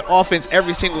the offense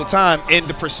every single time, and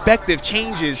the perspective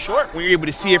changes when you're able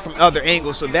to see it from other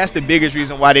angles. So that's the biggest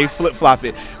reason why they flip-flop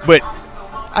it. But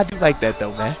I do like that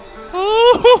though, man.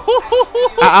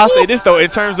 I'll say this though,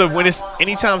 in terms of when it's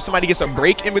anytime somebody gets a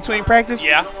break in between practice,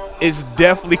 it's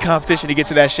definitely competition to get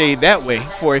to that shade that way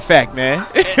for a fact, man.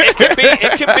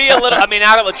 It could be a little. I mean,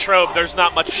 out at Latrobe, there's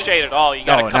not much shade at all. You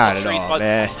got a couple trees,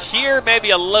 but here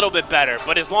maybe a little bit better.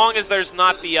 But as long as there's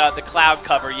not the cloud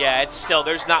cover, it's still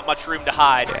there's not much room to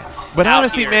hide. But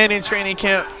honestly, man, in training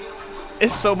camp,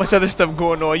 it's so much other stuff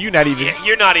going on. You're not even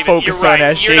focused on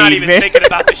that shade, You're not even man. thinking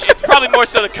about the shade. It's probably more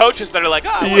so the coaches that are like,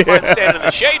 I wouldn't mind standing in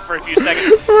the shade for a few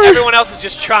seconds. Everyone else is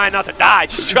just trying not to die.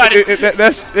 Just trying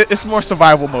it's more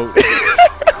survival mode.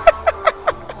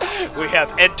 We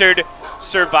have entered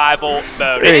survival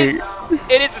mode.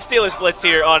 It is the Steelers Blitz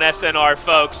here on SNR,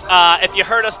 folks. If you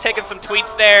heard us taking some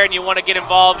tweets there and you want to get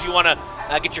involved, you want to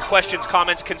get your questions,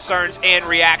 comments, concerns, and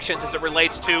reactions as it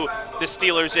relates to the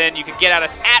Steelers in, you can get at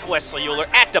us at Wesley Euler,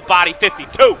 at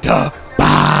DaBody52. The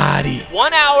Body.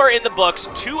 1 hour in the books,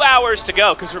 2 hours to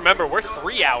go, because remember, we're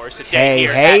 3 hours a day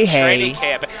here at training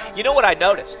camp. You know what I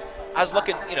noticed? I was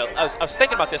looking, I was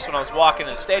thinking about this when I was walking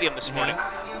in the stadium this morning,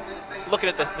 looking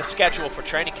at the schedule for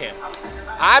training camp.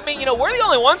 I mean, we're the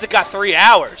only ones that got 3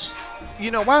 hours. You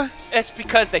know why? It's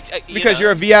because they.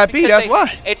 You're a VIP. That's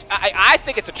why. I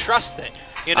think it's a trust thing.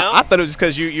 I thought it was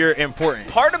because you're important.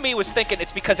 Part of me was thinking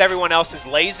it's because everyone else is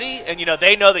lazy, and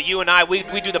they know that you and I we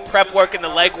do the prep work and the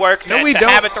leg work to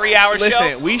have a 3 hour show.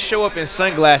 Listen, we show up in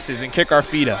sunglasses and kick our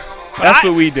feet up. That's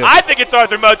what we do. I think it's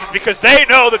Arthur Moats because they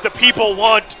know that the people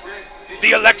want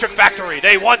the Electric Factory.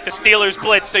 They want the Steelers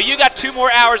Blitz. So you got 2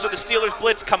 more hours of the Steelers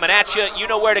Blitz coming at you. You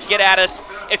know where to get at us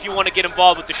if you want to get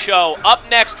involved with the show. Up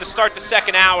next to start the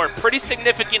second hour, pretty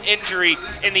significant injury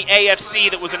in the AFC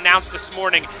that was announced this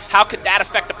morning. How could that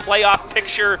affect the playoff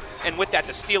picture? And with that,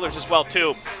 the Steelers as well,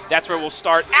 too. That's where we'll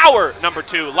start hour number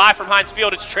 2. Live from Heinz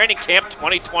Field, it's Training Camp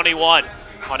 2021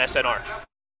 on SNR.